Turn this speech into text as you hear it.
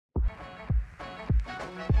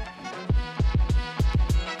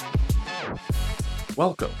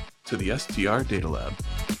Welcome to the STR Data Lab.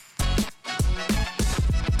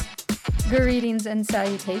 Greetings and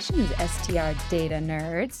salutations, STR data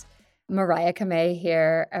nerds. Mariah Kamei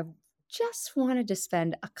here. I just wanted to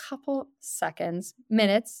spend a couple seconds,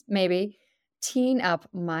 minutes maybe, teeing up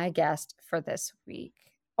my guest for this week.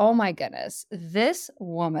 Oh my goodness. This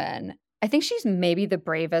woman, I think she's maybe the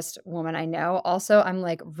bravest woman I know. Also, I'm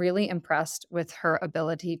like really impressed with her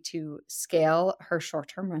ability to scale her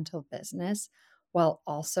short-term rental business while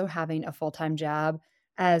also having a full-time job.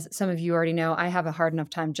 As some of you already know, I have a hard enough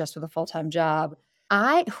time just with a full-time job. Who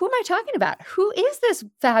am I talking about? Who is this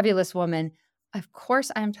fabulous woman? Of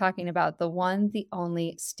course, I'm talking about the one, the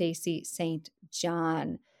only Stacey St.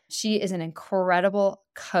 John. She is an incredible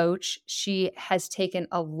coach. She has taken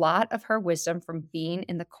a lot of her wisdom from being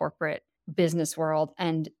in the corporate business world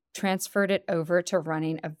and transferred it over to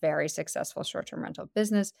running a very successful short-term rental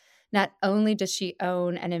business. Not only does she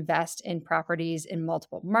own and invest in properties in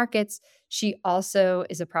multiple markets, she also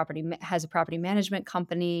has a property management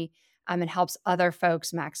company and helps other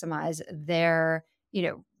folks maximize their,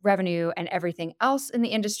 revenue and everything else in the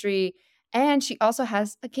industry. And she also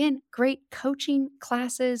has, again, great coaching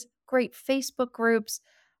classes, great Facebook groups.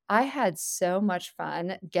 I had so much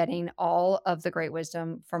fun getting all of the great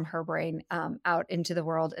wisdom from her brain out into the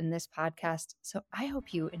world in this podcast. So I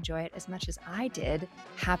hope you enjoy it as much as I did.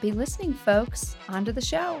 Happy listening, folks. On to the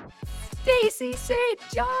show. Stacey St.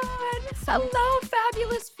 John. Hello,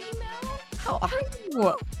 fabulous female. How are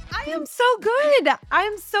you? I am so good.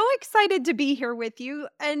 I'm so excited to be here with you.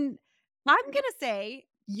 And I'm going to say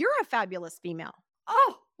you're a fabulous female.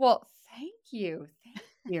 Oh, well, thank you.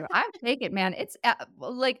 I take it, man. It's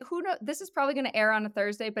who knows? This is probably going to air on a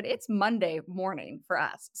Thursday, but it's Monday morning for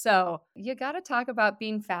us. So you got to talk about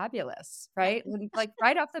being fabulous, right? Like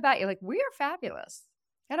right off the bat, you're like, we are fabulous.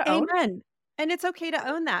 Got to own it. Amen. And it's okay to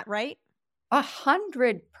own that, right?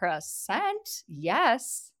 100%.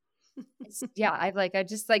 Yes. I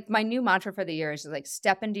just my new mantra for the year is like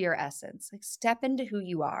step into your essence, like step into who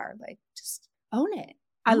you are, like just own it.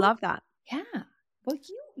 I love that. Yeah. Well,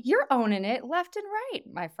 you're owning it left and right,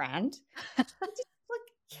 my friend. Just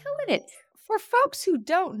killing it. For folks who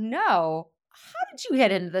don't know, how did you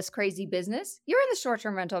get into this crazy business? You're in the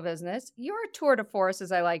short-term rental business. You're a tour de force,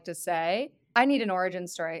 as I like to say. I need an origin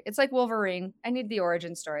story. It's like Wolverine. I need the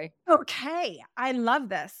origin story. Okay. I love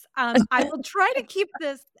this. I will try to keep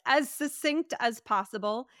this as succinct as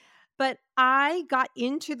possible. But I got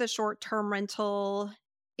into the short-term rental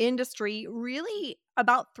industry really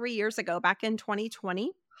about 3 years ago, back in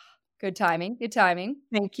 2020. Good timing. Good timing.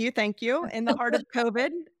 Thank you. Thank you. In the heart of COVID.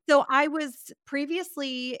 So I was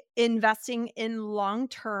previously investing in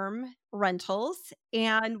long-term rentals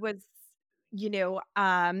and was,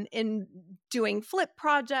 in doing flip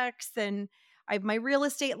projects, and I have my real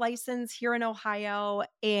estate license here in Ohio.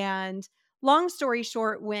 And long story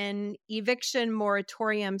short, when eviction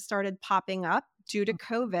moratorium started popping up due to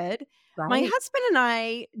COVID, my husband and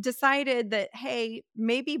I decided that, hey,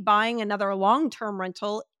 maybe buying another long-term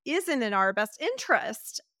rental isn't in our best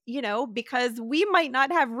interest, because we might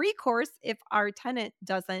not have recourse if our tenant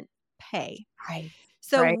doesn't pay. Right.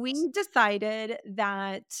 So we decided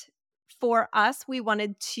that for us, we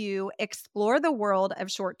wanted to explore the world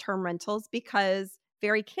of short-term rentals because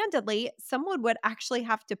very candidly, someone would actually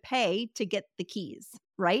have to pay to get the keys,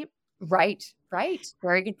 right? Right.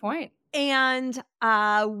 Very good point. And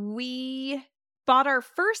we bought our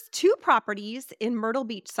first 2 properties in Myrtle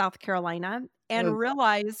Beach, South Carolina, and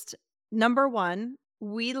realized, number one,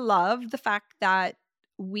 we love the fact that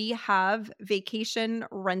we have vacation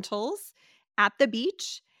rentals at the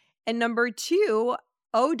beach. And number 2,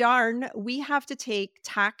 oh darn, we have to take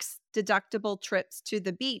tax deductible trips to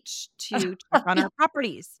the beach to check on our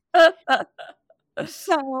properties.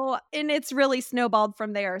 So, and it's really snowballed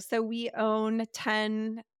from there. So we own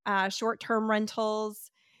 10 short-term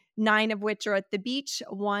rentals, 9 of which are at the beach.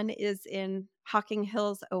 1 is in Hocking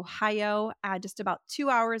Hills, Ohio, just about 2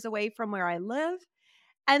 hours away from where I live.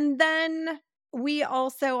 And then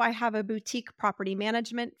I have a boutique property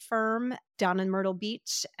management firm down in Myrtle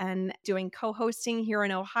Beach and doing co-hosting here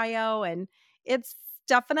in Ohio. And it's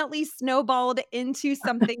definitely snowballed into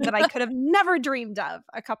something that I could have never dreamed of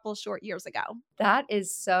a couple short years ago. That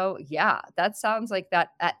is that sounds like that,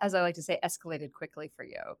 as I like to say, escalated quickly for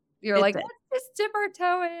you. You're like, let's just dip our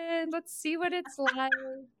toe in. Let's see what it's like.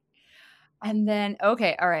 And then,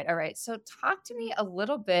 okay, all right, all right. So talk to me a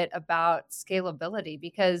little bit about scalability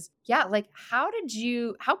because yeah, like how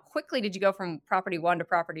quickly did you go from property one to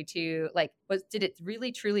property two? Like did it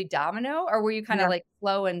really truly domino or were you kind of Yeah. like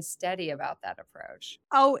slow and steady about that approach?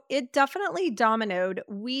 Oh, it definitely dominoed.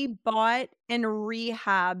 We bought and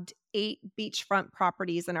rehabbed 8 beachfront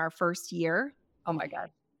properties in our first year. Oh my God.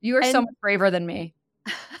 You are so And much braver than me.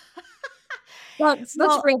 Well, such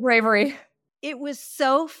well, real bravery. it was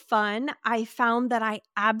so fun. I found that I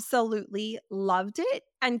absolutely loved it,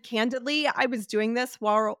 and candidly, I was doing this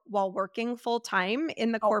while working full time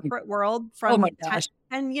in the Oh my, corporate world oh my from 10 gosh.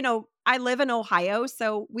 and, I live in Ohio,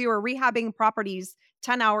 so we were rehabbing properties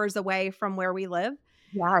 10 hours away from where we live.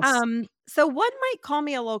 Yes. So one might call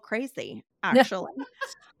me a little crazy, actually.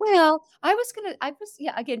 Well, I was,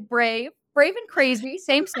 yeah, again, brave and crazy,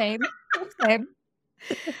 same.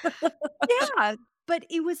 Yeah, but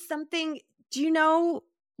it was something. Do you know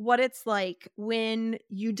what it's like when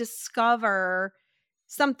you discover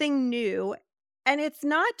something new and it's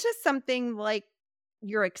not just something like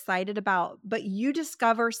you're excited about, but you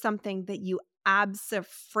discover something that you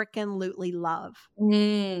abso-freaking-lutely love.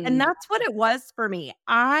 And Mm. that's what it was for me.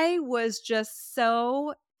 I was just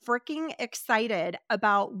so freaking excited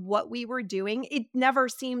about what we were doing. It never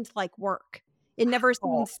seemed like work. It never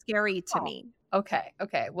Oh, seemed scary to oh. me. Okay,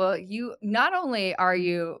 okay. Well, you not only are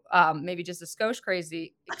you, maybe just a skosh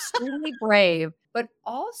crazy, extremely brave, but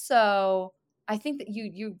also I think that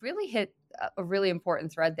you really hit a really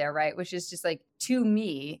important thread there, right? Which is just like to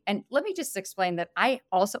me, and let me just explain that I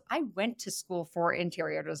went to school for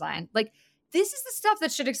interior design. Like this is the stuff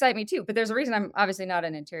that should excite me too, but there's a reason I'm obviously not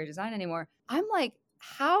in interior design anymore. I'm like,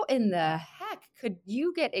 how in the heck could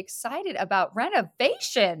you get excited about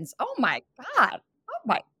renovations? Oh my God. Oh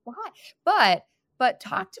my God. But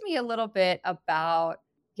talk to me a little bit about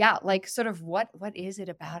yeah, like sort of what is it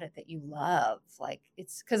about it that you love? Like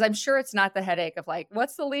it's because I'm sure it's not the headache of like,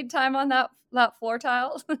 what's the lead time on that floor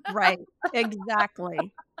tile? Right.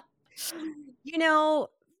 Exactly. You know,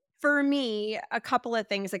 for me, a couple of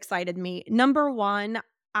things excited me. Number 1,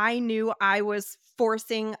 I knew I was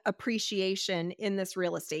forcing appreciation in this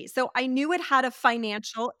real estate. So I knew it had a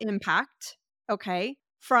financial impact, okay,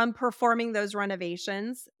 from performing those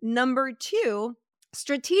renovations. Number 2,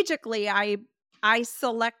 strategically, I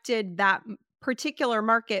selected that particular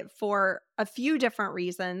market for a few different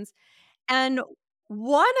reasons. And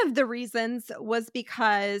one of the reasons was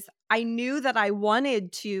because I knew that I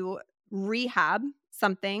wanted to rehab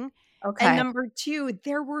something. And Okay. number 2,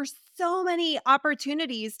 there were so many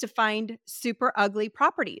opportunities to find super ugly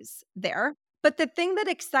properties there. But the thing that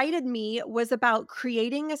excited me was about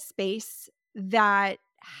creating a space that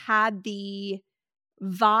had the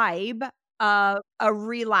vibe of a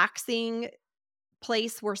relaxing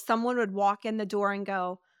place where someone would walk in the door and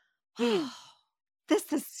go, Mm. "Oh,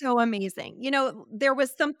 this is so amazing." There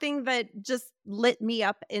was something that just lit me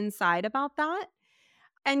up inside about that.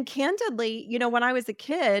 And candidly, when I was a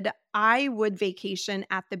kid, I would vacation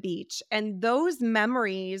at the beach. And those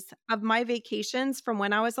memories of my vacations from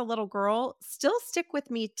when I was a little girl still stick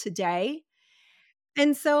with me today.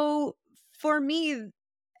 And so for me,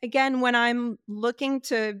 again, when I'm looking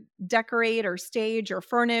to decorate or stage or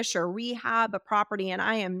furnish or rehab a property, and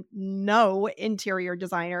I am no interior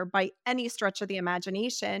designer by any stretch of the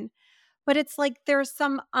imagination, but it's like there's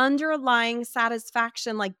some underlying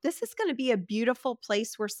satisfaction, like this is going to be a beautiful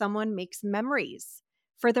place where someone makes memories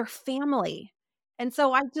for their family. And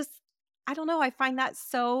so I don't know, I find that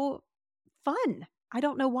so fun. I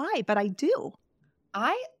don't know why, but I do.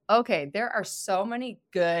 I okay, there are so many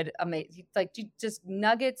good, amazing, like just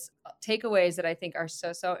nuggets, takeaways that I think are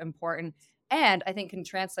so important, and I think can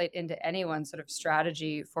translate into anyone's sort of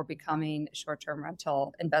strategy for becoming a short-term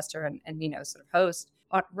rental investor and sort of host.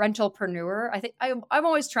 Rentalpreneur. I think I'm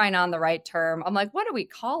always trying on the right term. I'm like, what do we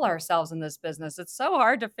call ourselves in this business? It's so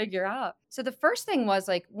hard to figure out. So the first thing was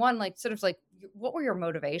like one, like sort of like what were your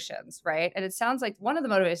motivations, right? And it sounds like one of the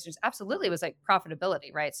motivations absolutely was like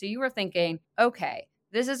profitability, right? So you were thinking, okay,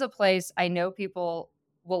 this is a place I know people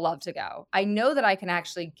will love to go. I know that I can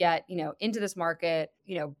actually get, into this market,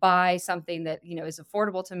 buy something that, is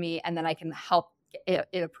affordable to me and then I can help it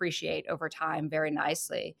appreciate over time very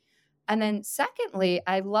nicely. And then secondly,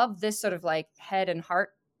 I love this sort of like head and heart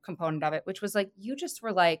component of it, which was like you just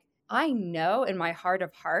were like, I know in my heart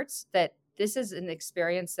of hearts that this is an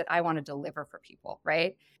experience that I want to deliver for people,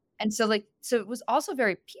 right? And so it was also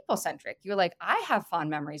very people centric. You're like, I have fond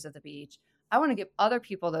memories of the beach. I want to give other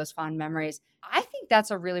people those fond memories. I think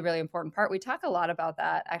that's a really, really important part. We talk a lot about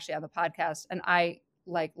that actually on the podcast. And I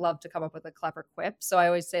like love to come up with a clever quip. So I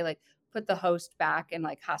always say, like, put the host back in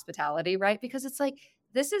like hospitality, right? Because it's like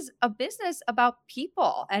this is a business about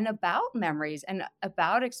people and about memories and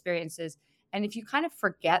about experiences. And if you kind of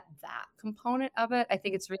forget that component of it, I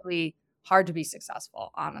think it's really hard to be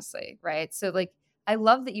successful, honestly. Right. So, like, I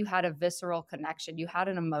love that you had a visceral connection, you had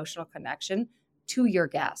an emotional connection to your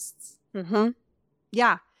guests. Mm-hmm.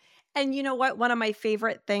 Yeah. And you know what? One of my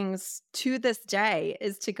favorite things to this day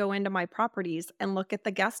is to go into my properties and look at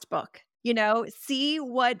the guest book, see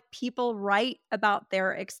what people write about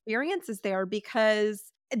their experiences there,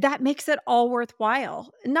 because that makes it all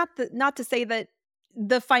worthwhile. Not to say that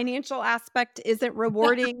the financial aspect isn't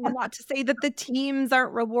rewarding, and not to say that the teams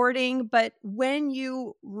aren't rewarding, but when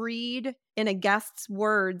you read in a guest's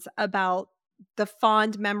words about the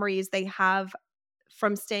fond memories they have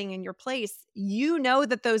from staying in your place, you know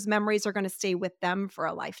that those memories are going to stay with them for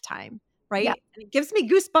a lifetime, Yeah. right? And it gives me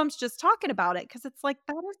goosebumps just talking about it, because it's like,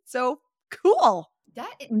 that is so cool.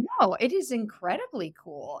 No, it is incredibly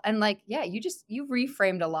cool. And like, yeah, you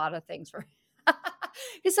reframed a lot of things for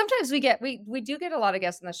because sometimes we do get a lot of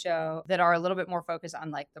guests on the show that are a little bit more focused on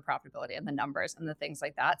like the profitability and the numbers and the things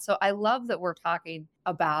like that. So I love that we're talking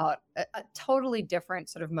about a totally different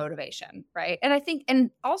sort of motivation, right? And I think,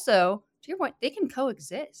 and also to your point, they can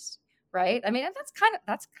coexist, right? I mean, and that's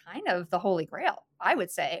kind of the holy grail, I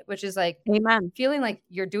would say, which is like Amen. feeling like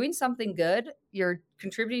you're doing something good, you're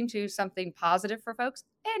contributing to something positive for folks,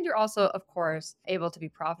 and you're also, of course, able to be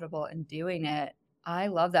profitable in doing it. I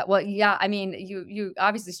love that. Well, yeah, I mean, you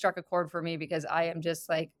obviously struck a chord for me because I am just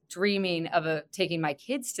like dreaming of taking my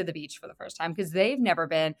kids to the beach for the first time because they've never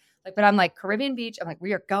been like, but I'm like Caribbean beach. I'm like,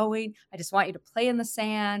 we are going. I just want you to play in the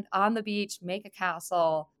sand on the beach, make a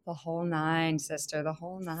castle, the whole nine, sister, the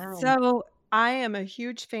whole nine. So I am a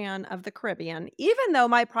huge fan of the Caribbean, even though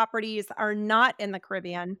my properties are not in the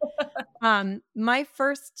Caribbean. My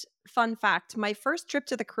first fun fact, my first trip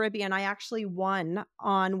to the Caribbean, I actually won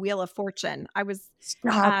on Wheel of Fortune.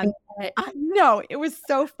 Stop it. I know, it was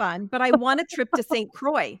so fun, but I won a trip to St.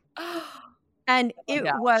 Croix, and Oh, it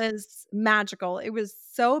gosh. was magical. It was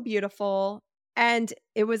so beautiful. And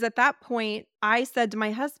it was at that point I said to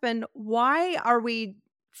my husband, why are we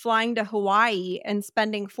flying to Hawaii and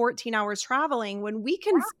spending 14 hours traveling when we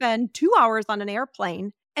can spend 2 hours on an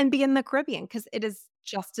airplane and be in the Caribbean? Because it is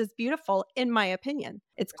just as beautiful, in my opinion.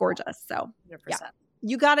 It's gorgeous. So, yeah, 100%.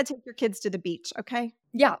 you got to take your kids to the beach. Okay.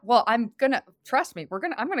 Yeah, well, trust me,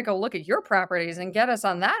 I'm gonna go look at your properties and get us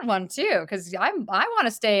on that one too, because I want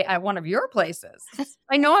to stay at one of your places.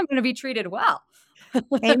 I know I'm gonna be treated well.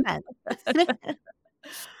 Amen.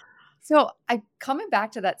 So I coming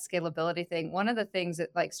back to that scalability thing, one of the things that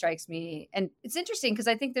like strikes me, and it's interesting because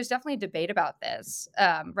I think there's definitely a debate about this,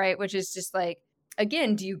 right? Which is just like,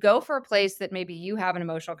 again, do you go for a place that maybe you have an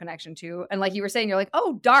emotional connection to? And like you were saying, you're like,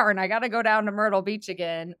 oh, darn, I got to go down to Myrtle Beach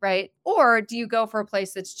again, right? Or do you go for a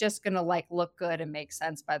place that's just going to like look good and make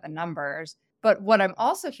sense by the numbers? But what I'm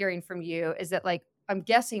also hearing from you is that like, I'm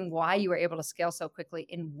guessing why you were able to scale so quickly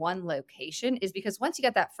in one location is because once you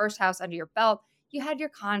got that first house under your belt, you had your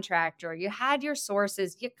contractor, you had your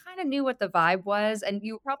sources, you kind of knew what the vibe was, and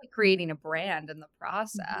you were probably creating a brand in the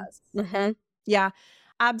process. Mm-hmm. Yeah,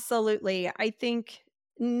 absolutely. I think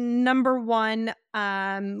number one,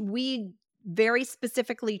 we very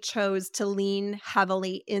specifically chose to lean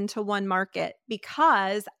heavily into one market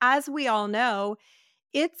because, as we all know,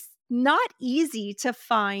 it's not easy to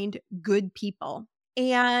find good people.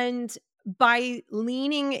 And by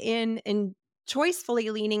leaning in and choicefully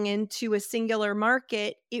leaning into a singular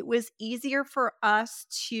market, it was easier for us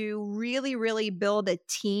to really, really build a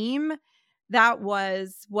team that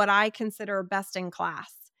was what I consider best in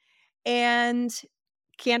class. And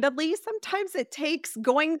candidly, sometimes it takes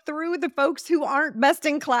going through the folks who aren't best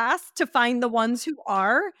in class to find the ones who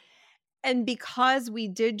are. And because we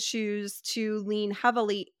did choose to lean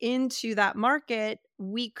heavily into that market,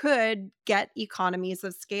 we could get economies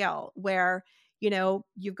of scale where,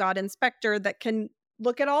 you've got inspector that can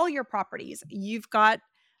look at all your properties. You've got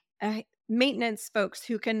maintenance folks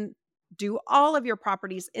who can do all of your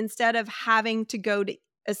properties instead of having to go to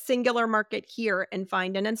a singular market here and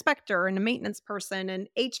find an inspector and a maintenance person and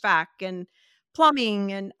HVAC and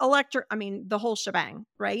plumbing and electric. I mean, the whole shebang,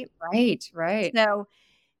 right? Right. So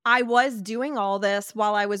I was doing all this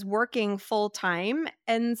while I was working full time.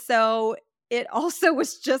 And so it also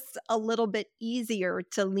was just a little bit easier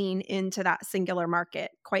to lean into that singular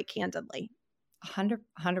market, quite candidly. 100%.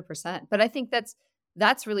 But I think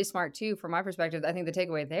that's really smart too, from my perspective. I think the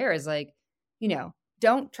takeaway there is like,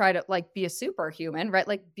 don't try to like be a superhuman, right?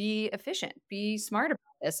 Like be efficient, be smart about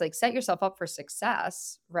this, like set yourself up for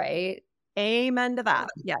success, right? Amen to that.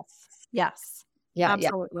 Yes. Yes. Yeah.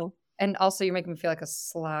 Absolutely. And also you're making me feel like a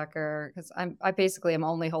slacker because I basically am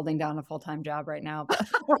only holding down a full-time job right now.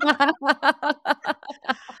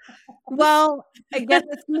 Well, again,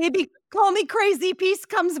 this maybe call me crazy piece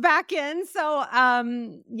comes back in. So,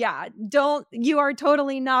 yeah, don't you are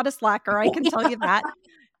totally not a slacker. I can tell you that.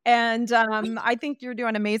 And I think you're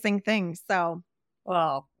doing amazing things. So,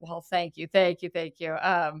 Well, thank you, thank you, thank you.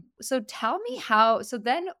 So tell me how. So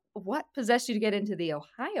then, what possessed you to get into the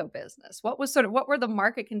Ohio business? What were the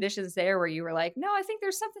market conditions there where you were like, no, I think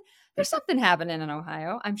there's something happening in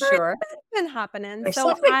Ohio. I'm sure it's been happening. there's So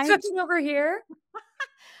something cooking over here.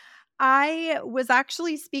 I was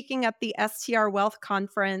actually speaking at the STR Wealth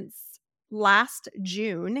Conference last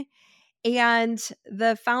June, and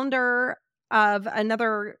the founder of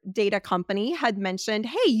another data company had mentioned,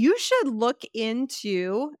 "Hey, you should look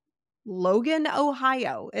into Logan,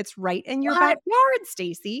 Ohio. It's right in your What? backyard,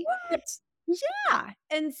 Stacey." What? Yeah.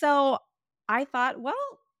 And so I thought, well,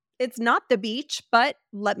 it's not the beach, but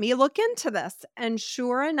let me look into this. And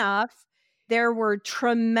sure enough, there were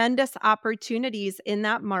tremendous opportunities in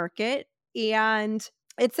that market. And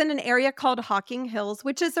it's in an area called Hocking Hills,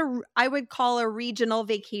 which is I would call a regional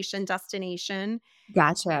vacation destination.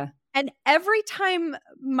 Gotcha. And every time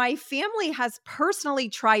my family has personally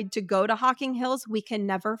tried to go to Hocking Hills, we can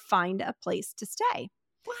never find a place to stay.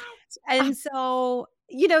 What? And so,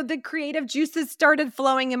 the creative juices started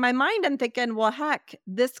flowing in my mind and thinking, well, heck,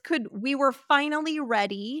 we were finally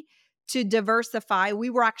ready to diversify. We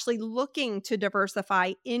were actually looking to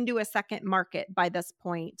diversify into a second market by this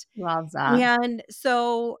point. Love that. And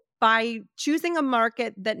so by choosing a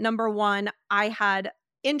market that number one, I had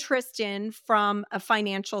interest in from a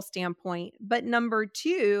financial standpoint, but number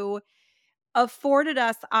two, afforded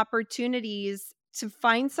us opportunities to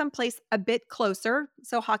find someplace a bit closer.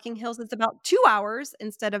 So Hocking Hills is about 2 hours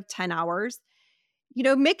instead of 10 hours.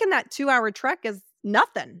 Making that 2-hour trek is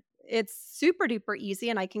nothing. It's super duper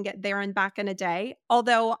easy and I can get there and back in a day,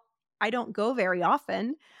 although I don't go very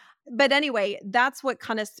often. But anyway, that's what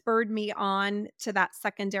kind of spurred me on to that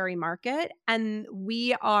secondary market. And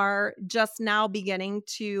we are just now beginning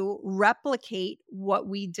to replicate what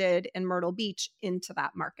we did in Myrtle Beach into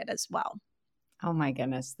that market as well. Oh my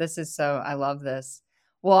goodness. I love this.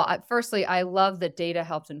 Well, firstly, I love that data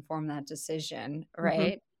helped inform that decision, Mhm.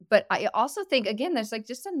 right? But I also think, again, there's like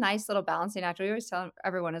just a nice little balancing act. We always tell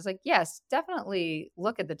everyone is like, yes, definitely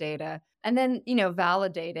look at the data and then,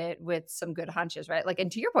 validate it with some good hunches, right? Like,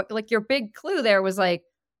 and to your point, like your big clue there was like,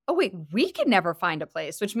 oh, wait, we can never find a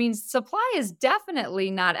place, which means supply is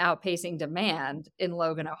definitely not outpacing demand in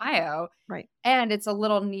Logan, Ohio. Right. And it's a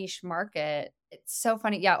little niche market. It's so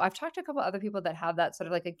funny. Yeah, I've talked to a couple other people that have that sort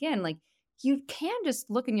of like, again, like you can just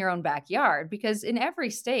look in your own backyard because in every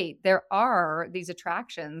state there are these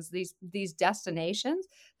attractions, these destinations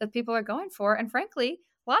that people are going for. And frankly,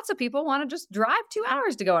 lots of people want to just drive 2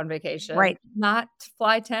 hours to go on vacation, Right. not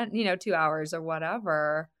fly 2 hours or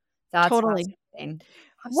whatever. That's Totally. fascinating.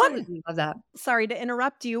 One Absolutely love that. Sorry to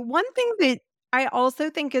interrupt you. One thing that I also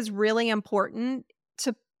think is really important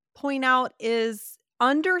to point out is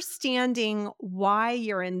understanding why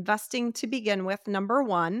you're investing to begin with, number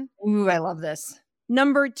one. Ooh, I love this.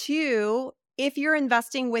 Number two, if you're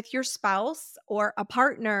investing with your spouse or a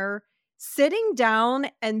partner, sitting down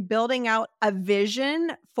and building out a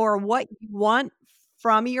vision for what you want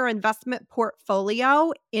from your investment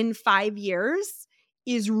portfolio in 5 years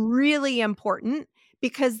is really important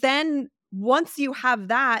because then once you have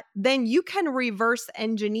that, then you can reverse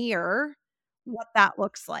engineer what that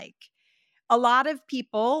looks like. A lot of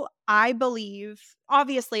people, I believe,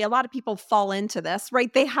 obviously a lot of people fall into this,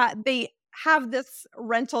 right? They have this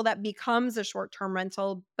rental that becomes a short-term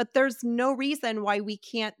rental, but there's no reason why we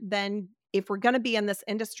can't then, if we're going to be in this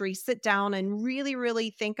industry, sit down and really, really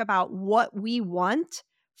think about what we want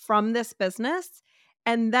from this business.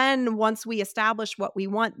 And then once we establish what we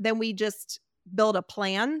want, then we just build a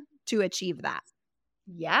plan to achieve that.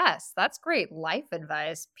 Yes, that's great life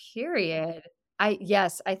advice, period. I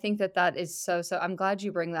think that is so I'm glad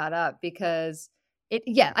you bring that up because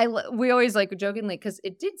we always like jokingly because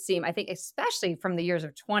it did seem, I think, especially from the years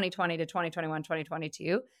of 2020 to 2021,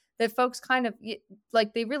 2022, that folks kind of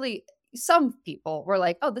like they really some people were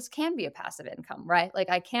like, "Oh, this can be a passive income, right? Like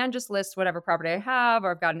I can just list whatever property I have or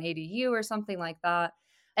I've got an ADU or something like that."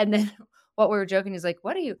 And then what we were joking is like,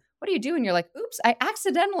 what do you do? And you're like, oops, I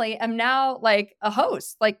accidentally am now like a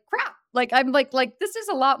host. Like crap. Like I'm like this is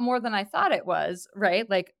a lot more than I thought it was, right?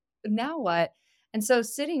 Like now what? And so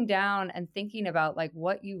sitting down and thinking about like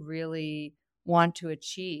what you really want to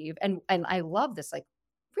achieve. And I love this, like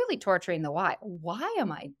really torturing the why. Why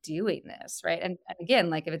am I doing this? Right. And again,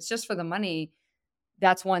 like if it's just for the money,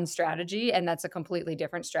 that's one strategy. And that's a completely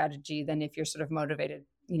different strategy than if you're sort of motivated,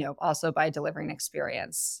 also by delivering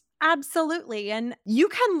experience. Absolutely. And you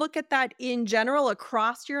can look at that in general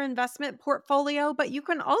across your investment portfolio, but you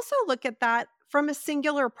can also look at that from a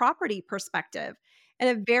singular property perspective. And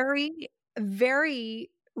a very, very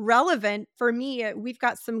relevant for me, we've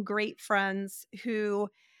got some great friends who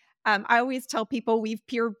I always tell people we've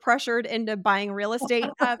peer pressured into buying real estate.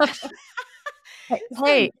 So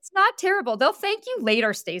Hey, it's not terrible. They'll thank you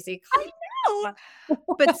later, Stacey. I know.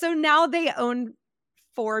 But so now they own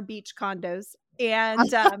 4 beach condos. And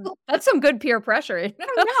That's some good peer pressure.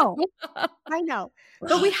 I know. I know.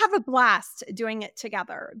 But we have a blast doing it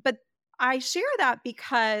together. But I share that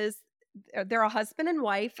because they're a husband and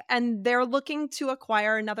wife and they're looking to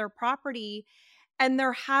acquire another property and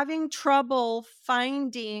they're having trouble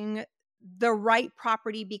finding the right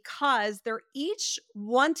property because they're each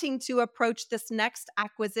wanting to approach this next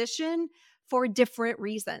acquisition for different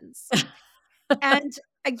reasons. And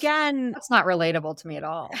again, That's not relatable to me at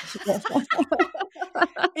all.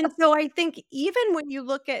 and so I think even when you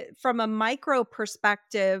look at from a micro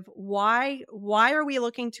perspective, why are we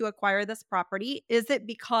looking to acquire this property? Is it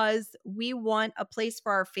because we want a place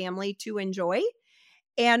for our family to enjoy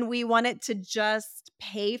and we want it to just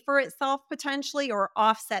pay for itself potentially or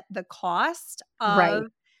offset the cost Right.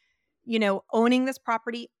 of owning this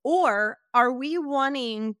property? Or are we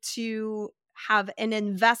wanting to have an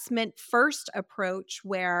investment first approach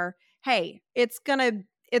where, hey, it's going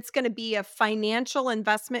to be a financial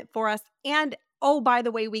investment for us and oh, by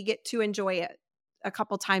the way, we get to enjoy it a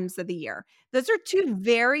couple times of the year. Those are two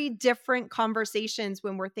very different conversations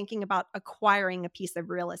when we're thinking about acquiring a piece of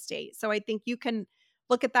real estate. So I think you can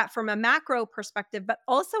look at that from a macro perspective, but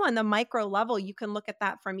also on the micro level, you can look at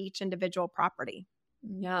that from each individual property.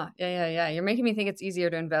 Yeah. You're making me think it's easier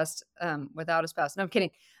to invest without a spouse. No, I'm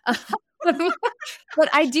kidding. But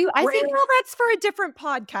I think Well, that's for a different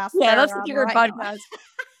podcast. yeah, There, that's a different Mariah. podcast.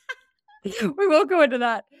 We will go into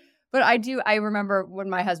that. But I remember when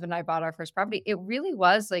my husband and I bought our first property, it really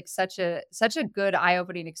was like such a good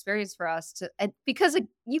eye-opening experience for us because like,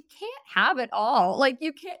 you can't have it all. Like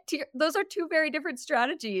you can't, those are two very different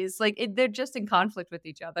strategies. Like they're just in conflict with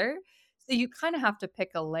each other. So you kind of have to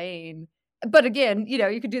pick a lane. But again,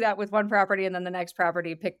 you could do that with one property and then the next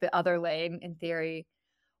property, pick the other lane in theory.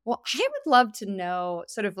 Well, I would love to know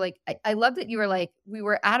sort of like, I love that you were like, we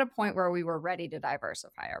were at a point where we were ready to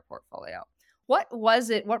diversify our portfolio. What was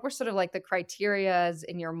it? What were sort of like the criterias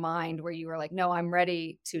in your mind where you were like, no, I'm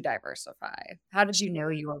ready to diversify? How did you know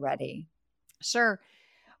you were ready? Sure.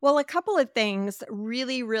 Well, a couple of things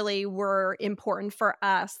really, really were important for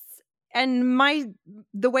us. And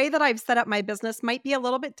the way that I've set up my business might be a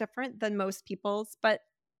little bit different than most people's, but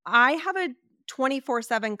I have a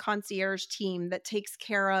 24/7 concierge team that takes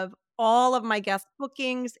care of all of my guest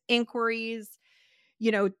bookings, inquiries,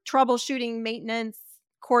 troubleshooting, maintenance,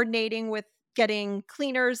 coordinating with getting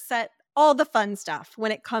cleaners set, all the fun stuff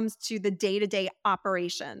when it comes to the day-to-day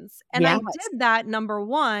operations. And I Yes. did that. Number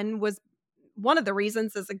one was one of the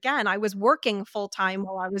reasons is again, I was working full time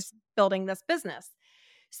while I was building this business.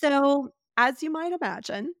 So, as you might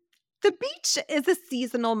imagine, the beach is a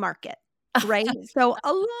seasonal market, right? So,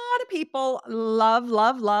 a lot of people love,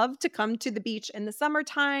 love, love to come to the beach in the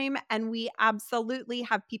summertime. And we absolutely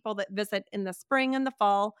have people that visit in the spring and the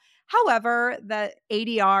fall. However, the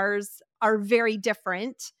ADRs are very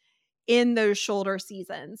different in those shoulder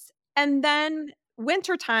seasons. And then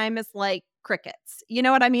wintertime is like crickets. You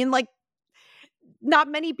know what I mean? Like not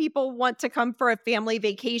many people want to come for a family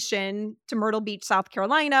vacation to Myrtle Beach, South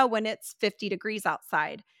Carolina when it's 50 degrees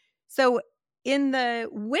outside. So in the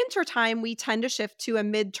wintertime, we tend to shift to a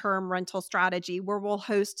midterm rental strategy where we'll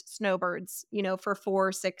host snowbirds, for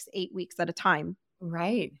 4, 6, 8 weeks at a time.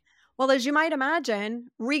 Right. Well, as you might imagine,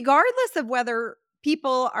 regardless of whether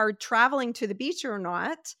people are traveling to the beach or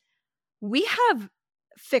not, we have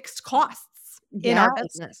fixed costs in our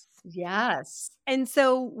business. Yes. And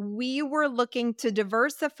so we were looking to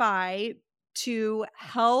diversify to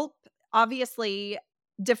help obviously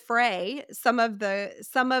defray some of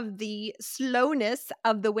the slowness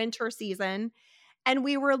of the winter season. And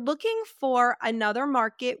we were looking for another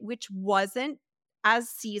market which wasn't as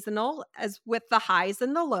seasonal as with the highs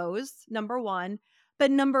and the lows, number one.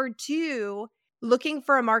 But number two, looking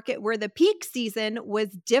for a market where the peak season was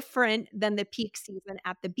different than the peak season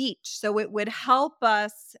at the beach. So it would help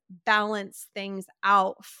us balance things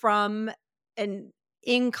out from an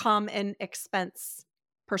income and expense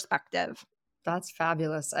perspective. That's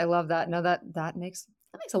fabulous. I love that. No, that makes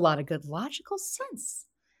a lot of good logical sense.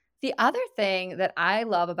 The other thing that I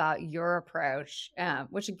love about your approach,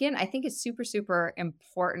 which again, I think is super, super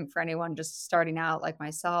important for anyone just starting out like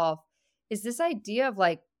myself, is this idea of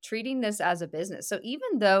like treating this as a business. So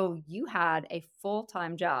even though you had a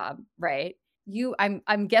full-time job, right?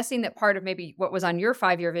 I'm guessing that part of maybe what was on your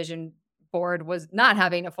 5-year vision board was not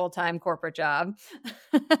having a full-time corporate job.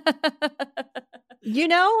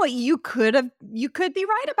 You could be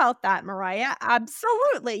right about that, Mariah.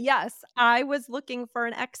 Absolutely. Yes. I was looking for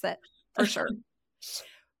an exit for sure.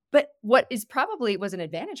 But what is probably was an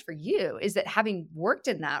advantage for you is that having worked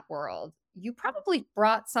in that world, you probably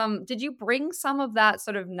brought did you bring some of that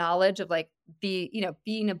sort of knowledge of like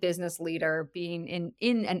being a business leader, being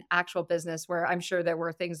in an actual business where I'm sure there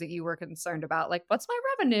were things that you were concerned about, like what's my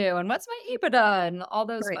revenue and what's my EBITDA and all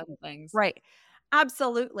those Right. fun things. Right.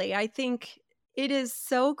 Absolutely. I think it is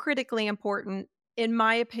so critically important, in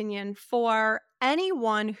my opinion, for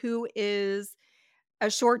anyone who is a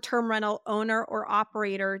short term rental owner or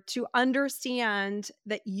operator to understand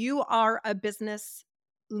that you are a business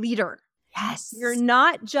leader. You're Yes.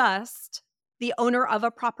 not just the owner of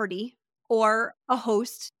a property or a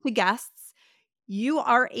host to guests. You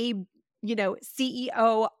are a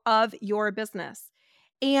CEO of your business.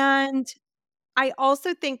 And I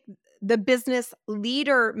also think the business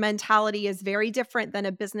leader mentality is very different than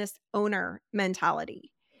a business owner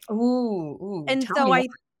mentality. Ooh, And tell so me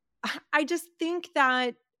more. I just think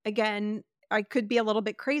that, again, I could be a little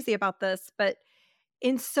bit crazy about this, but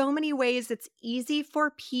in so many ways it's easy for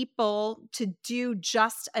people to do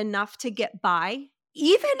just enough to get by,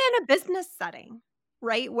 even in a business setting,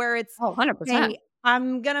 right? Where it's, Oh, 100%. hey,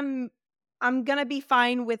 I'm gonna be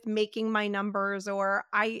fine with making my numbers, or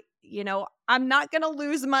I'm not gonna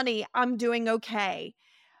lose money. I'm doing okay.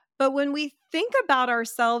 But when we think about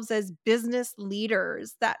ourselves as business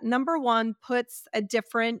leaders, that number one puts a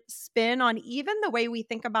different spin on even the way we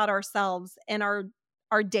think about ourselves and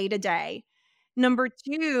our day to day. Number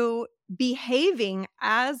two, behaving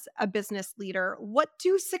as a business leader. What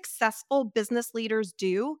do successful business leaders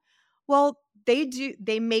do? Well,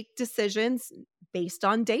 they make decisions based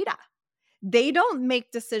on data. They don't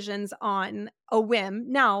make decisions on a whim.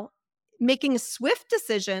 Now, making swift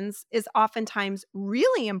decisions is oftentimes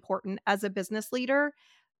really important as a business leader,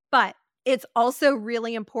 but it's also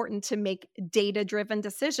really important to make data driven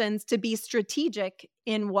decisions to be strategic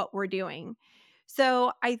in what we're doing.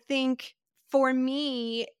 So I think for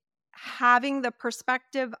me, having the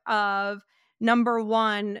perspective of number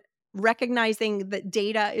one, recognizing that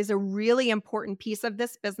data is a really important piece of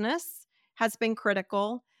this business has been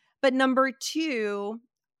critical. But number two,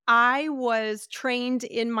 I was trained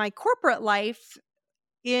in my corporate life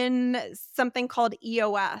in something called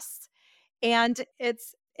EOS, and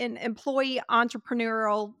it's an employee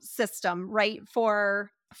entrepreneurial system, right?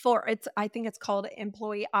 For it's I think it's called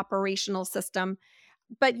employee operational system.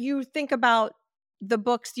 But you think about the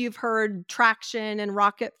books you've heard, Traction and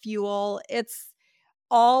Rocket Fuel, it's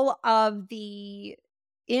all of the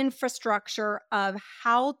infrastructure of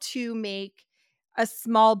how to make a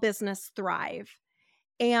small business thrive.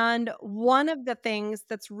 And one of the things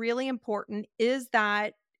that's really important is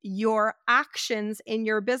that your actions in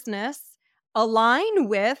your business align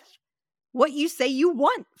with what you say you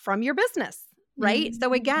want from your business, right? So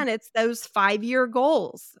Mm. again, it's those 5-year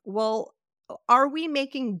goals. Well, are we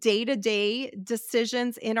making day-to-day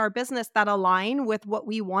decisions in our business that align with what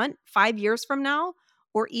we want 5 years from now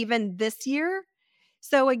or even this year?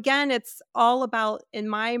 So again, it's all about, in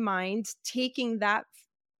my mind, taking that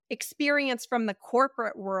experience from the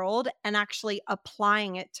corporate world and actually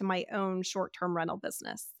applying it to my own short-term rental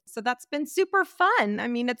business. So that's been super fun. I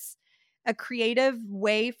mean, it's a creative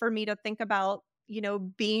way for me to think about,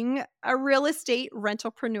 being a real estate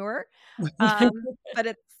rentalpreneur. But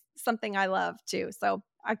it's something I love too. So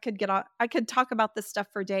I could talk about this stuff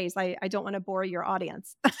for days. I don't want to bore your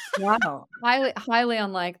audience. Wow. Highly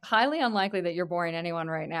unlikely that you're boring anyone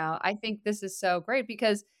right now. I think this is so great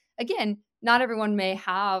because again, not everyone may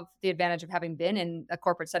have the advantage of having been in a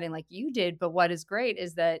corporate setting like you did, but what is great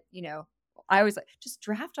is that, I always like just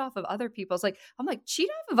draft off of other people's I'm like cheat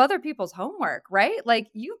off of other people's homework, right? Like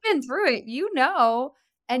you've been through it,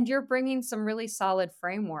 and you're bringing some really solid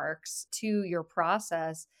frameworks to your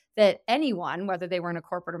process that anyone, whether they were in a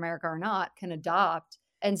corporate America or not, can adopt.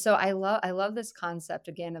 And so I love this concept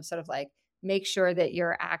again of sort of like make sure that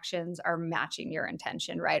your actions are matching your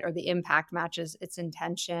intention, right? Or the impact matches its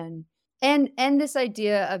intention. And this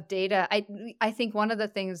idea of data, I think one of the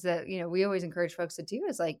things that, we always encourage folks to do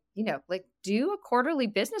is like do a quarterly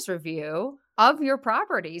business review of your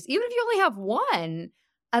properties. Even if you only have one,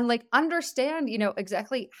 and like understand,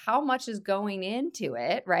 exactly how much is going into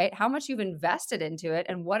it, right? How much you've invested into it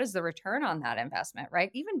and what is the return on that investment, right?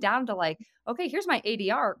 Even down to like, okay, here's my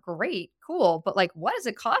ADR. Great, cool. But like, what does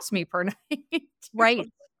it cost me per night? Right.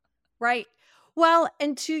 Right. Well,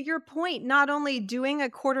 and to your point, not only doing a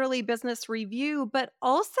quarterly business review, but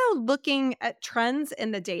also looking at trends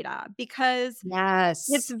in the data because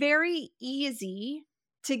it's Yes. very easy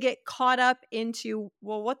to get caught up into,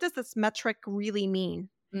 well, what does this metric really mean?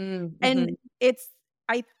 And Mm-hmm. it's,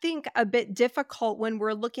 I think, a bit difficult when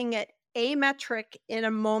we're looking at a metric in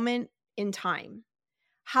a moment in time.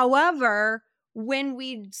 However, when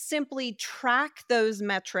we simply track those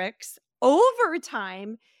metrics over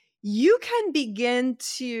time, you can begin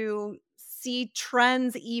to see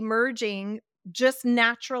trends emerging just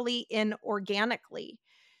naturally and organically.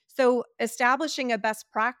 So, establishing a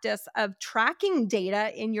best practice of tracking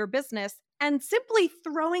data in your business and simply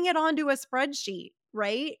throwing it onto a spreadsheet,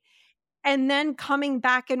 right? And then coming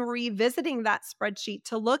back and revisiting that spreadsheet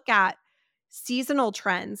to look at seasonal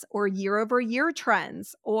trends or year over year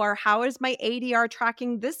trends, or how is my ADR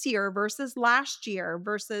tracking this year versus last year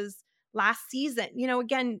versus last season.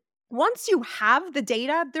 Again, once you have the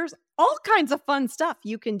data, there's all kinds of fun stuff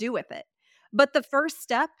you can do with it. But the first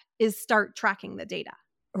step is start tracking the data.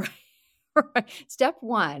 Right. Right. Step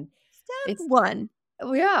one. Step It's one.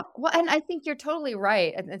 Oh, yeah. Well, and I think you're totally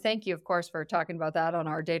right, and thank you, of course, for talking about that on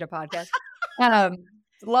our data podcast. Um,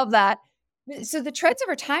 love that. So the trends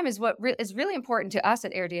over time is what is really important to us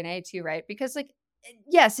at AirDNA too, right? Because like,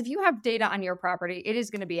 yes, if you have data on your property, it is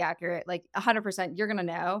going to be accurate, like 100%. You're going to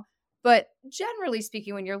know. But generally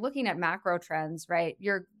speaking, when you're looking at macro trends, right,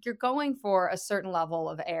 you're going for a certain level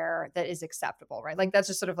of air that is acceptable, right? Like that's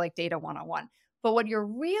just sort of like data 101. But what you're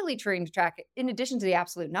really trying to track, in addition to the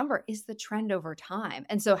absolute number, is the trend over time.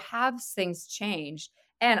 And so have things changed?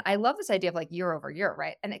 And I love this idea of like year over year,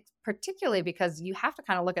 right? And it's particularly because you have to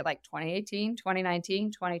kind of look at like 2018,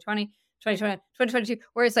 2019, 2020, 2020, 2022,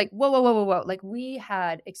 where it's like, whoa, whoa, whoa, whoa, whoa. Like we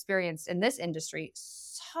had experienced in this industry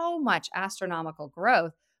so much astronomical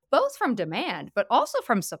growth, both from demand, but also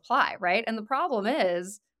from supply, right? And the problem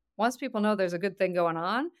is, once people know there's a good thing going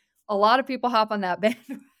on, a lot of people hop on that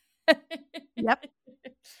bandwagon. Yep.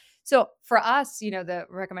 So for us, the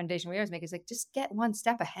recommendation we always make is like just get one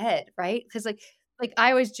step ahead, right? Because like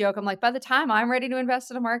I always joke, I'm like, by the time I'm ready to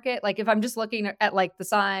invest in a market, like if I'm just looking at like the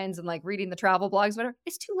signs and like reading the travel blogs, whatever,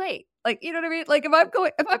 it's too late. Like, you know what I mean? Like if I'm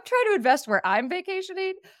trying to invest where I'm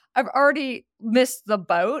vacationing, I've already missed the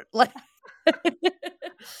boat. Like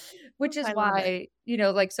which is I love it. why,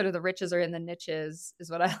 like sort of the riches are in the niches is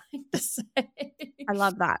what I like to say. I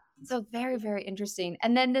love that. So very, very interesting.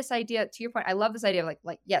 And then this idea, to your point, I love this idea of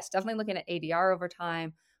like, yes, definitely looking at ADR over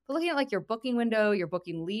time, but looking at like your booking window, your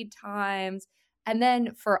booking lead times. And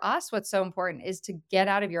then for us, what's so important is to get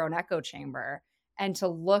out of your own echo chamber and to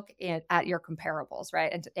look at your comparables,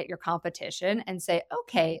 right? And at your competition and say,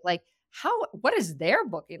 okay, like what is their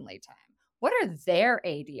booking lead time? What are their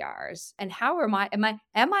ADRs? And how am I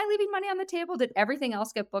leaving money on the table? Did everything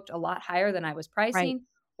else get booked a lot higher than I was Right. pricing?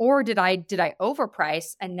 Or did I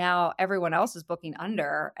overprice and now everyone else is booking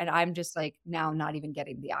under and I'm just like now not even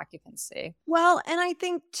getting the occupancy? Well, and I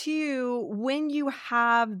think too, when you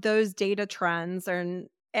have those data trends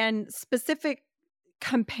and specific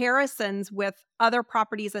comparisons with other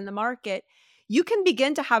properties in the market, you can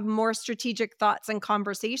begin to have more strategic thoughts and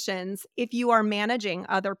conversations if you are managing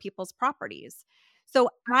other people's properties. So,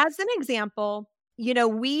 as an example,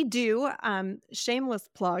 we do shameless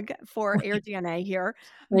plug for AirDNA here,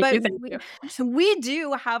 Thank but you, thank we you. we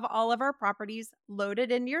do have all of our properties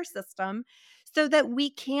loaded into your system so that we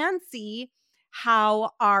can see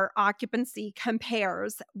how our occupancy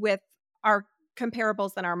compares with our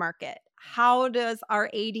comparables in our market. How does our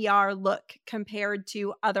ADR look compared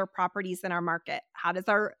to other properties in our market? How does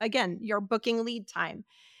again, your booking lead time?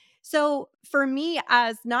 So, for me,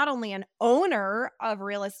 as not only an owner of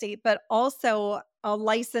real estate, but also a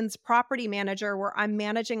licensed property manager where I'm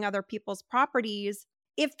managing other people's properties,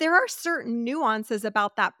 if there are certain nuances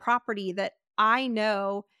about that property that I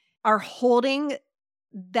know are holding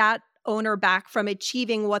that owner back from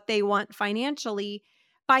achieving what they want financially,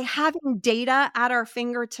 by having data at our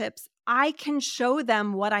fingertips, I can show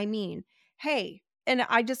them what I mean. Hey, and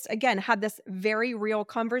I just, again, had this very real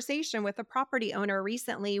conversation with a property owner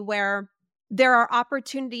recently where there are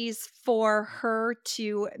opportunities for her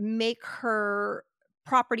to make her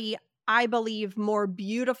property, I believe, more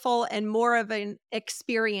beautiful and more of an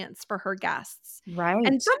experience for her guests.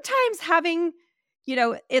 And Right. sometimes having,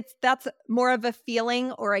 that's more of a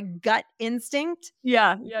feeling or a gut instinct.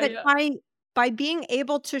 Yeah, yeah, But yeah. by being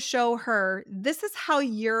able to show her, this is how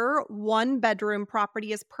your 1-bedroom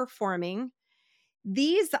property is performing.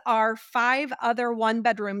 These are 5 other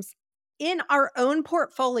 1-bedrooms in our own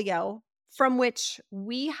portfolio from which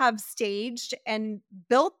we have staged and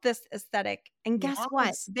built this aesthetic. And guess what?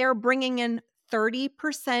 Yes. They're bringing in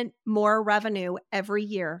 30% more revenue every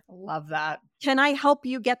year. Love that. Can I help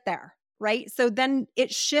you get there? Right? So then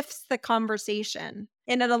it shifts the conversation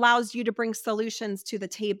and it allows you to bring solutions to the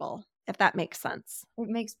table, if that makes sense. It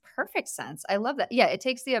makes perfect sense. I love that. Yeah, it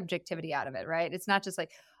takes the objectivity out of it, right? It's not just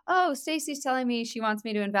like, oh, Stacey's telling me she wants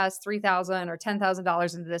me to invest $3,000 or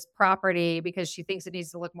 $10,000 into this property because she thinks it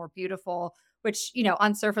needs to look more beautiful, which,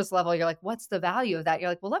 on surface level, you're like, what's the value of that? You're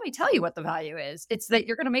like, well, let me tell you what the value is. It's that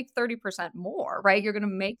you're going to make 30% more, right? You're going to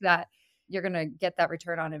make that, you're going to get that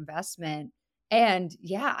return on investment. And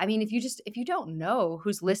yeah, I mean, if you don't know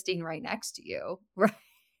who's listing right next to you, right?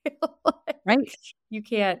 Right. You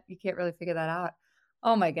can't really figure that out.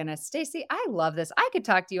 Oh my goodness. Stacey, I love this. I could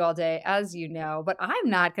talk to you all day, as you know, but I'm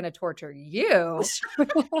not going to torture you. I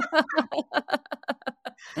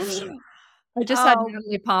just had Oh,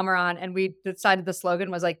 Natalie Palmer on and we decided the slogan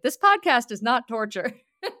was like, this podcast is not torture.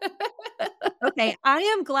 okay. I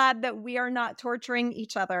am glad that we are not torturing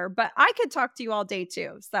each other, but I could talk to you all day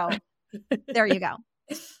too. So there you go.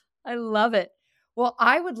 I love it. Well,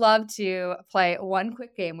 I would love to play one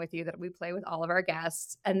quick game with you that we play with all of our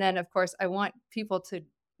guests. And then, of course, I want people to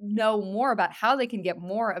know more about how they can get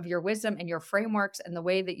more of your wisdom and your frameworks and the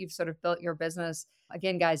way that you've sort of built your business.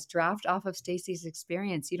 Again, guys, draft off of Stacey's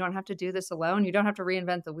experience. You don't have to do this alone. You don't have to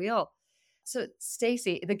reinvent the wheel. So,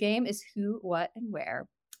 Stacey, the game is who, what, and where.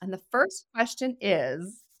 And the first question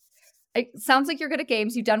is, it sounds like you're good at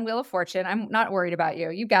games. You've done Wheel of Fortune. I'm not worried about you.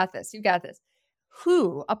 You got this. You got this.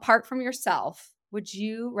 Who, apart from yourself, would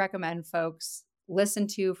you recommend folks listen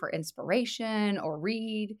to for inspiration or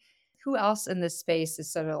read? Who else in this space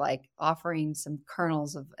is sort of like offering some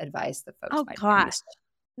kernels of advice that folks Oh, might find gosh. useful?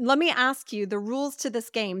 Let me ask you the rules to this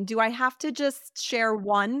game. Do I have to just share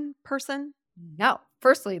one person? No.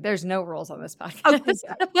 Firstly, there's no rules on this Okay, podcast.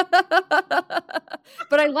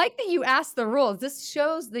 But I like that you asked the rules. This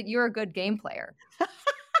shows that you're a good game player.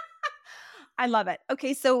 I love it.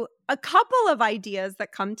 Okay, so a couple of ideas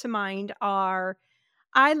that come to mind are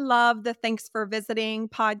I love the Thanks for Visiting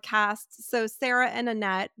podcast. So Sarah and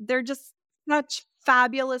Annette, they're just such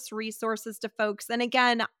fabulous resources to folks. And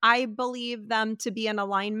again, I believe them to be in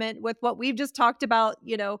alignment with what we've just talked about,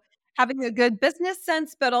 having a good business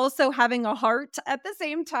sense, but also having a heart at the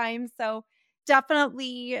same time. So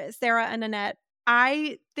definitely Sarah and Annette.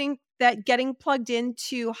 I think that getting plugged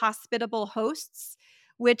into Hospitable Hosts,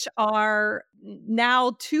 which are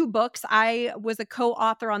now 2 books. I was a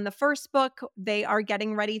co-author on the first book. They are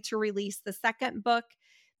getting ready to release the second book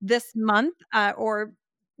this month, or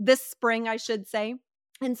this spring, I should say.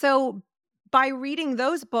 And so by reading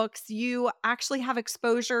those books, you actually have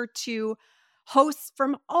exposure to hosts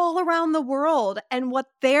from all around the world and what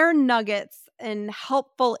their nuggets and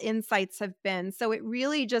helpful insights have been. So it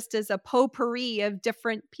really just is a potpourri of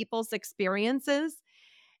different people's experiences.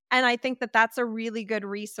 And I think that that's a really good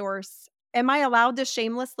resource. Am I allowed to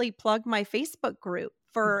shamelessly plug my Facebook group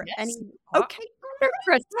for any? Yes. Okay.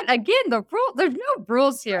 100%. Again, there's no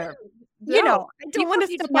rules here. I No, don't people want to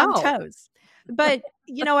need to step on know. toes. But,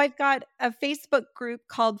 I've got a Facebook group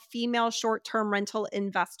called Female Short-Term Rental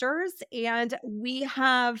Investors, and we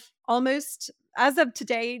have almost, as of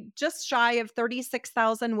today, just shy of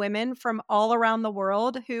 36,000 women from all around the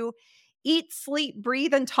world who eat, sleep,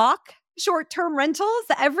 breathe, and talk short-term rentals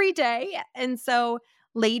every day. And so,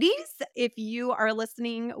 ladies, if you are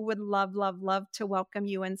listening, would love, love, love to welcome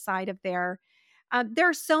you inside of there. There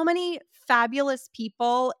are so many fabulous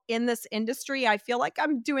people in this industry. I feel like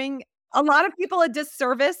I'm doing a lot of people a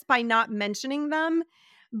disservice by not mentioning them,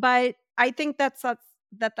 but I think that's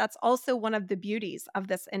also one of the beauties of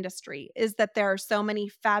this industry is that there are so many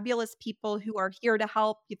fabulous people who are here to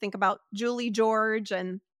help. You think about Julie George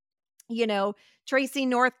and Tracy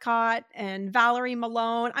Northcott and Valerie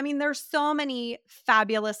Malone. I mean, there's so many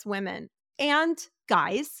fabulous women and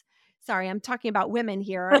guys. Sorry, I'm talking about women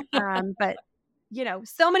here. But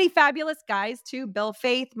so many fabulous guys too. Bill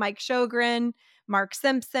Faith, Mike Sjogren, Mark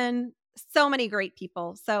Simpson, so many great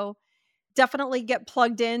people. So definitely get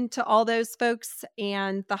plugged into all those folks,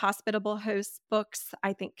 and the Hospitable Hosts books,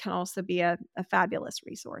 I think, can also be a fabulous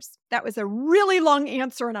resource. That was a really long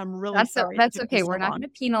answer, and I'm really sorry. That's that it okay. was so We're not long. going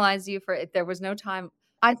to penalize you for it. There was no time.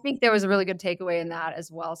 I think there was a really good takeaway in that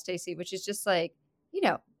as well, Stacey, which is just like,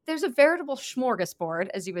 there's a veritable smorgasbord,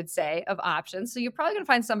 as you would say, of options. So you're probably going to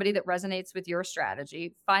find somebody that resonates with your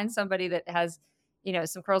strategy, find somebody that has,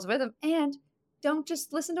 some curls with them. And don't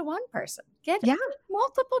just listen to one person. Get Yeah.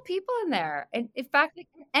 multiple people in there. And in fact, like,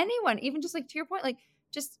 anyone, even just like to your point, like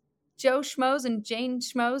just Joe Schmoes and Jane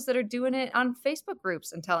Schmoes that are doing it on Facebook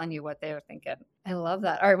groups and telling you what they were thinking. I love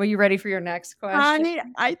that. All right. Well, you ready for your next question?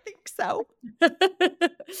 I think so.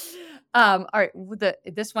 All right.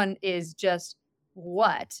 This one is just,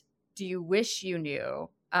 what do you wish you knew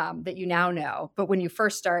that you now know, but when you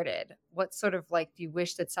first started, what sort of like do you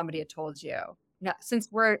wish that somebody had told you? Now, since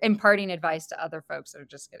we're imparting advice to other folks that are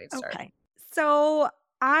just getting started. Okay. So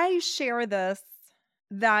I share this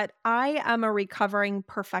that I am a recovering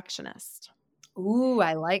perfectionist. Ooh,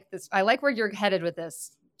 I like this. I like where you're headed with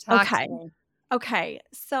this. Talk to Okay. me. Okay.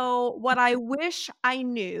 So what I wish I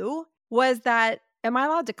knew was that, am I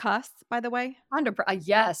allowed to cuss, by the way? 100%.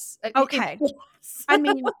 Yes. Okay. Yes. I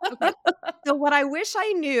mean, okay. So what I wish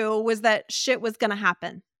I knew was that shit was going to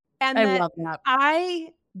happen and I that love that. I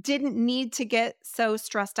didn't need to get so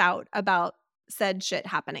stressed out about said shit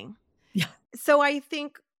happening. Yeah. So I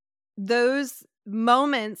think those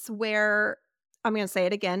moments where, I'm going to say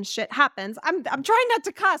it again, shit happens. I'm trying not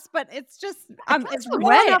to cuss, but it's just That's it's the rolling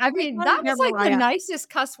way. up I my mean, tongue that here, was like the Mariah. nicest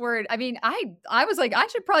cuss word. I mean, I was like, I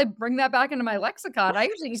should probably bring that back into my lexicon. I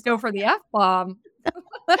usually just go for the F-bomb.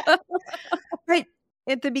 Right.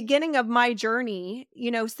 At the beginning of my journey,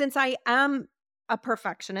 since I am a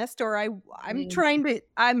perfectionist, or I'm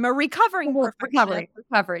a recovering perfectionist,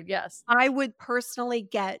 Recovered, yes. I would personally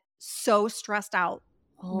get so stressed out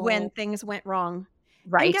when Oh, things went wrong.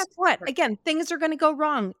 And right. guess what? Right. Again, things are going to go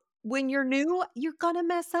wrong. When you're new, you're going to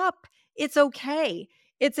mess up. It's okay.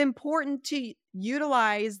 It's important to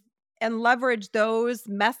utilize and leverage those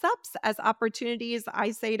mess ups as opportunities,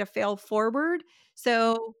 I say, to fail forward.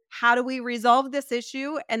 So, how do we resolve this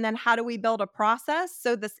issue? And then how do we build a process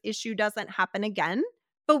so this issue doesn't happen again?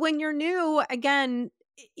 But when you're new, again,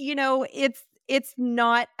 it's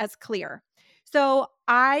not as clear. So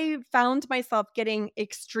I found myself getting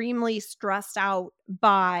extremely stressed out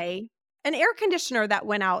by an air conditioner that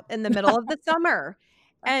went out in the middle of the summer.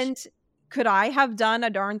 And could I have done a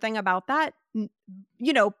darn thing about that?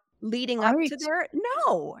 Leading up to Right. there?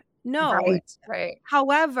 No. Right.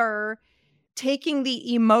 However, taking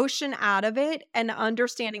the emotion out of it and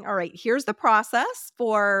understanding, all right, here's the process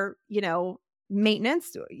for,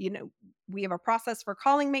 maintenance. We have a process for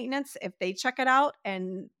calling maintenance. If they check it out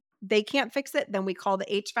and they can't fix it, then we call the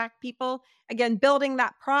HVAC people. Again, building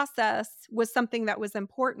that process was something that was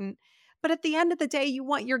important. But at the end of the day, you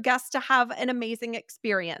want your guests to have an amazing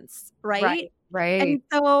experience, right? Right. And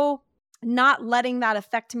so not letting that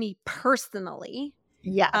affect me personally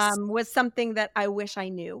Yes. was something that I wish I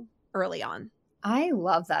knew early on. I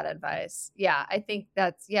love that advice. Yeah, I think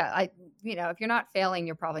that's if you're not failing,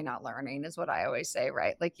 you're probably not learning is what I always say,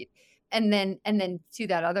 right? Like and then to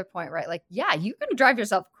that other point, right? Like, yeah, you're going to drive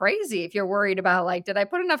yourself crazy if you're worried about like, did I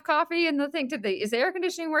put enough coffee in the thing? Is the air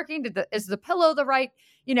conditioning working? Is the pillow the right,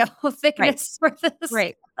 thickness for this?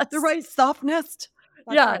 Right. The right softness.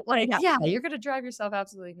 That's Yeah, right. like, you're going to drive yourself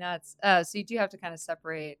absolutely nuts. So you do have to kind of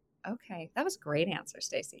separate. Okay, that was a great answer,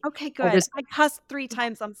 Stacey. Okay, good. I cussed 3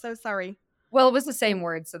 times. I'm so sorry. Well, it was the same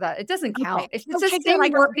word, so that it doesn't count. Okay. If it's Okay, the good. I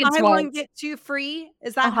same go word buy one, once. get 2 free.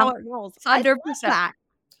 Is that how it rolls? I love 100%. that.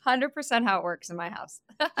 100% how it works in my house.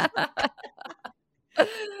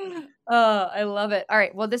 Oh, I love it. All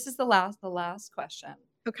right. Well, this is the last question,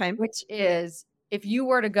 Okay. which is, if you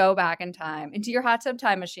were to go back in time into your hot tub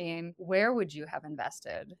time machine, where would you have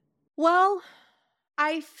invested? Well,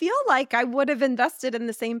 I feel like I would have invested in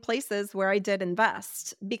the same places where I did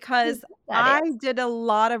invest because That I is. did a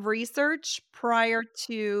lot of research prior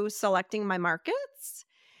to selecting my markets.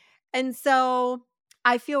 And so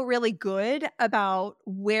I feel really good about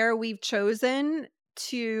where we've chosen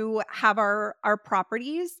to have our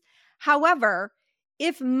properties. However,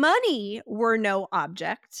 if money were no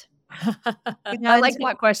object, I like and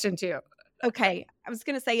that question too. okay, I was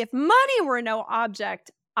going to say if money were no object,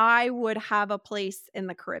 I would have a place in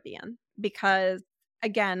the Caribbean because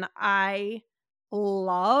again, I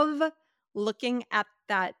love looking at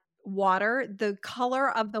that water. The color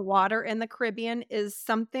of the water in the Caribbean is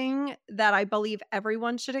something that I believe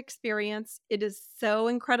everyone should experience. It is so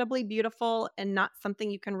incredibly beautiful and not something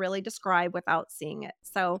you can really describe without seeing it.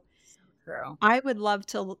 So So true. I would love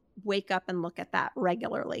to wake up and look at that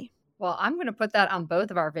regularly. Well, I'm going to put that on both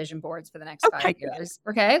of our vision boards for the next 5 Okay, good. years.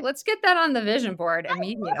 Okay, let's get that on the vision board Love it.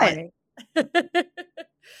 immediately.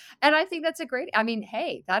 And I think that's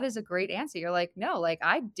hey, that is a great answer. You're like, no, like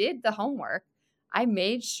I did the homework. I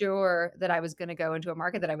made sure that I was going to go into a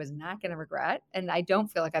market that I was not going to regret. And I don't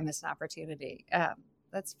feel like I missed an opportunity.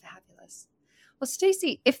 That's fabulous. Well,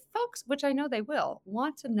 Stacey, if folks, which I know they will,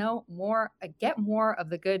 want to know more, get more of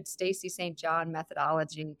the good Stacey St. John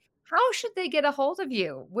methodology, how should they get a hold of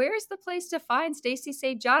you? Where's the place to find Stacey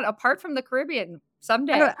St. John apart from the Caribbean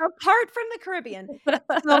someday? Apart from the Caribbean.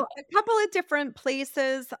 So a couple of different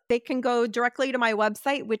places. They can go directly to my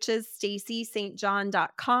website, which is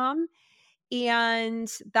staceystjohn.com.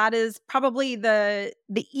 And that is probably the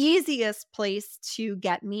easiest place to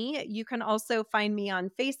get me. You can also find me on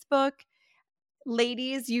Facebook.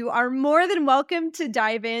 Ladies, you are more than welcome to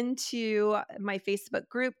dive into my Facebook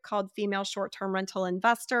group called Female Short-Term Rental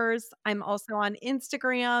Investors. I'm also on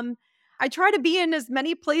Instagram. I try to be in as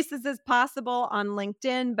many places as possible on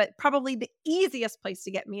LinkedIn, but probably the easiest place to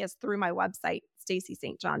get me is through my website,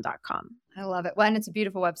 staceystjohn.com. I love it. Well, and it's a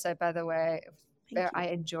beautiful website, by the way. Thank you. I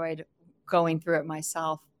enjoyed going through it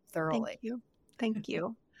myself thoroughly. Thank you. Thank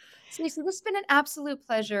you. Stacey, this has been an absolute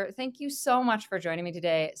pleasure. Thank you so much for joining me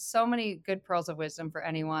today. So many good pearls of wisdom for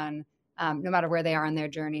anyone, no matter where they are on their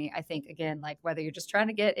journey. I think, again, like whether you're just trying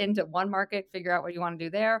to get into one market, figure out what you want to do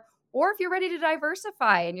there, or if you're ready to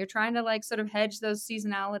diversify and you're trying to like sort of hedge those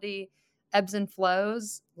seasonality ebbs and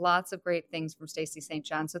flows, lots of great things from Stacey St.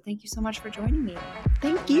 John. So thank you so much for joining me.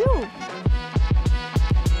 Thank you.